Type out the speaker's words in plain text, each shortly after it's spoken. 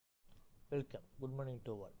Welcome. Good morning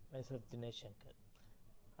to all. Myself Dinesh Sankar.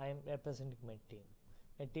 I am representing my team.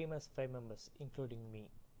 My team has 5 members, including me.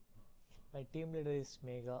 My team leader is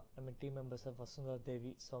Megha, and my team members are Vasuntharaa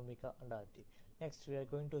Devi, Sowmikaa, and Arthi. Next, we are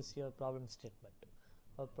going to see our problem statement.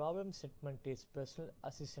 Our problem statement is personal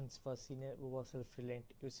assistance for senior who was self-reliant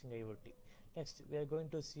using IoT. Next, we are going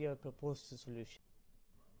to see our proposed solution.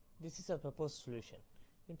 This is a proposed solution.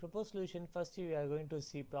 In proposed solution, first we are going to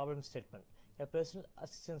see problem statement. A personal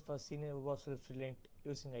assistance for senior who was self-reliant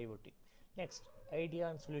using IoT. Next, idea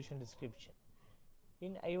and solution description.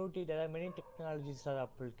 In IoT, there are many technologies that are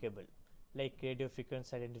applicable, like radio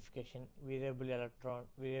frequency identification, variable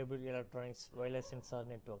electronics, wireless sensor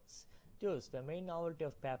networks. Thus, the main novelty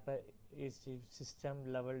of paper is the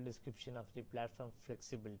system-level description of the platform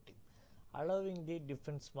flexibility, allowing the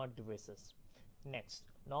different smart devices. Next,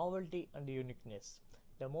 novelty and uniqueness.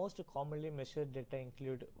 The most commonly measured data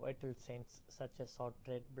include vital signs such as heart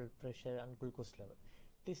rate, blood pressure, and glucose level.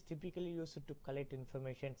 It is typically used to collect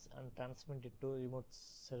information and transmit it to remote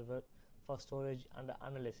server for storage and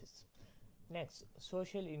analysis. Next,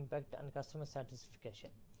 social impact and customer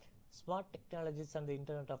satisfaction. Smart technologies and the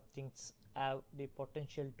Internet of Things have the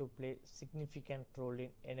potential to play significant role in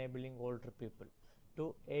enabling older people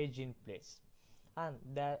to age in place, and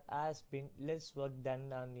there has been less work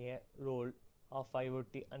done on a role of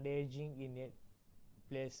IoT and aging in a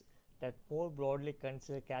place that more broadly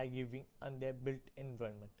consider caregiving and their built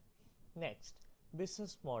environment. Next,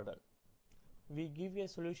 business model. We give a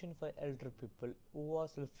solution for elder people who are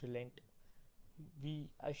self-reliant. We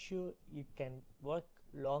assure it can work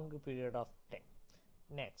long period of time.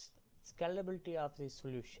 Next, scalability of the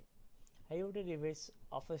solution. IoT device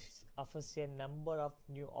offers a number of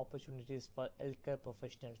new opportunities for healthcare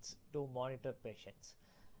professionals to monitor patients,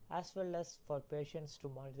 as well as for patients to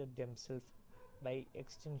monitor themselves. By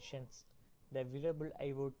extensions, the wearable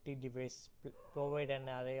IoT device provide an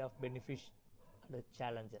array of benefits and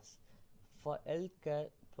challenges. For healthcare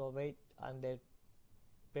provide and their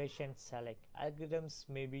patients alike, algorithms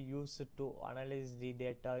may be used to analyze the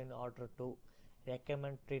data in order to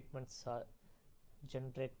recommend treatments or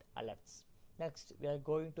generate alerts. Next, we are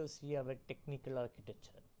going to see our technical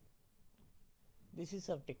architecture. This is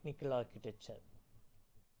our technical architecture.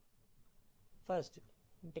 First,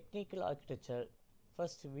 in technical architecture,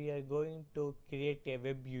 first we are going to create a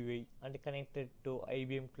web UI and connect it to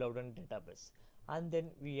IBM Cloud and database, and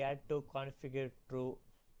then we had to configure through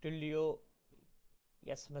Twilio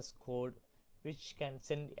SMS code, which can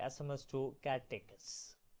send SMS to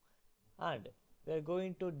caretakers. And we are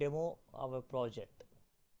going to demo our project.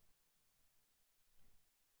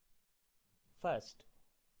 First,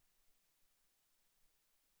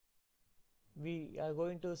 we are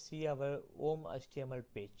going to see our home HTML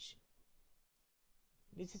page.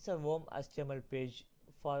 This is a home HTML page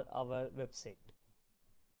for our website.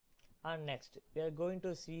 And next, we are going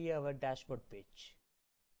to see our dashboard page.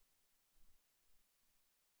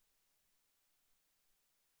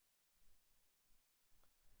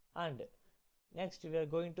 And next, we are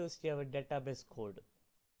going to see our database code.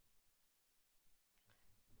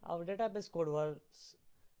 Our database code was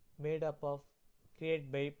made up of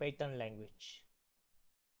created by Python language.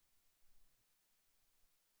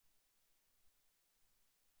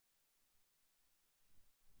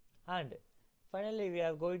 And finally, we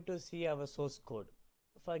are going to see our source code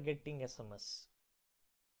for getting SMS.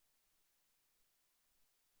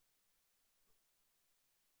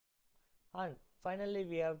 And finally,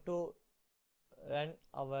 we have to run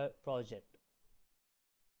our project.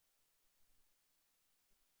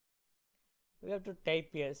 We have to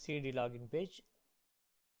type a cd login page.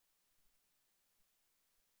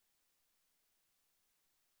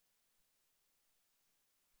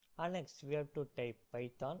 And next, we have to type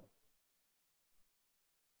Python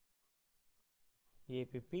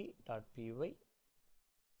app.py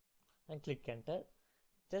and click enter.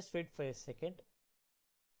 Just wait for a second.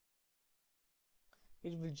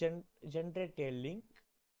 It will generate a link.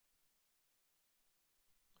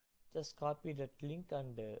 Just copy that link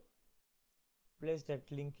and place that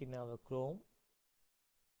link in our Chrome,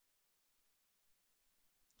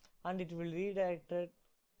 and it will redirect it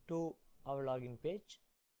to our login page.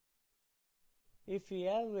 If we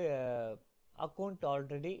have an account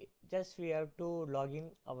already, just we have to log in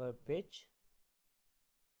our page.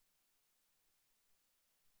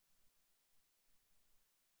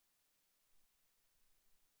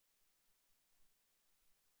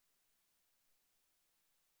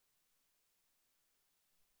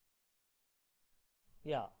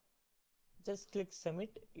 Yeah, just click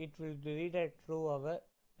submit. It will redirect through our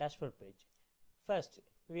dashboard page. First,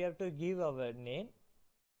 we have to give our name,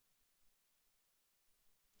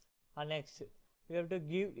 And next we have to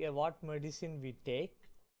give a what medicine we take.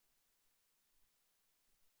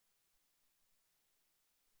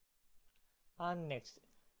 And next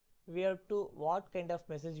we have to what kind of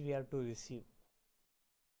message we have to receive.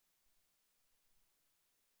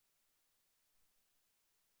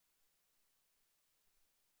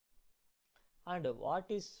 And what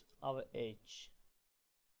is our age.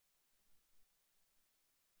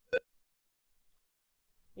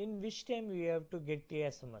 In which time we have to get a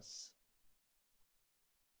SMS.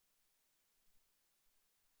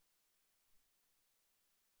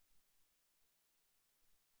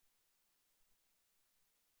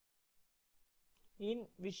 In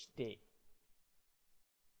which day.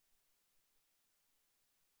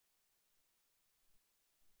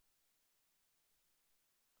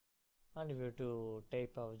 And we have to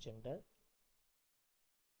type our gender.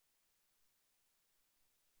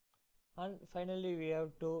 And finally we have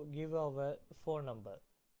to give our phone number.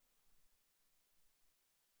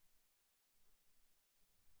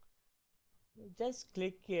 Just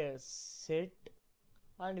click here set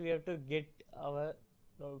and we have to get our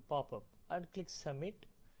pop-up and click submit.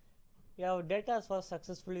 Our data was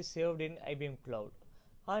successfully saved in IBM Cloud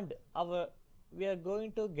and we are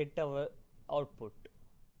going to get our output.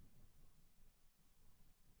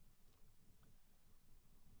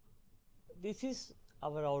 This is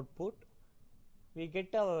our output. We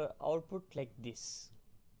get our output like this.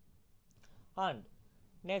 And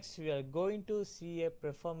next we are going to see a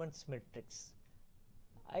performance metrics.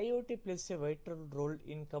 IoT plays a vital role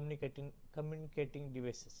in communicating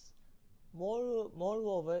devices.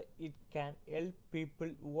 Moreover, it can help people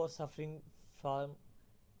who are suffering from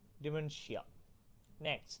dementia.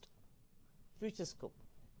 Next, future scope.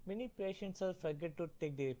 Many patients are forget to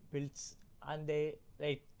take their pills and they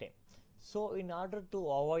right time. So in order to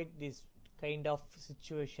avoid this kind of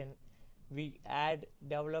situation, we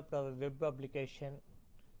developed our web application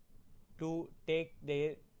to take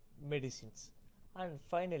their medicines. And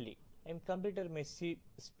finally, I am completed my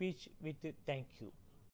speech with thank you.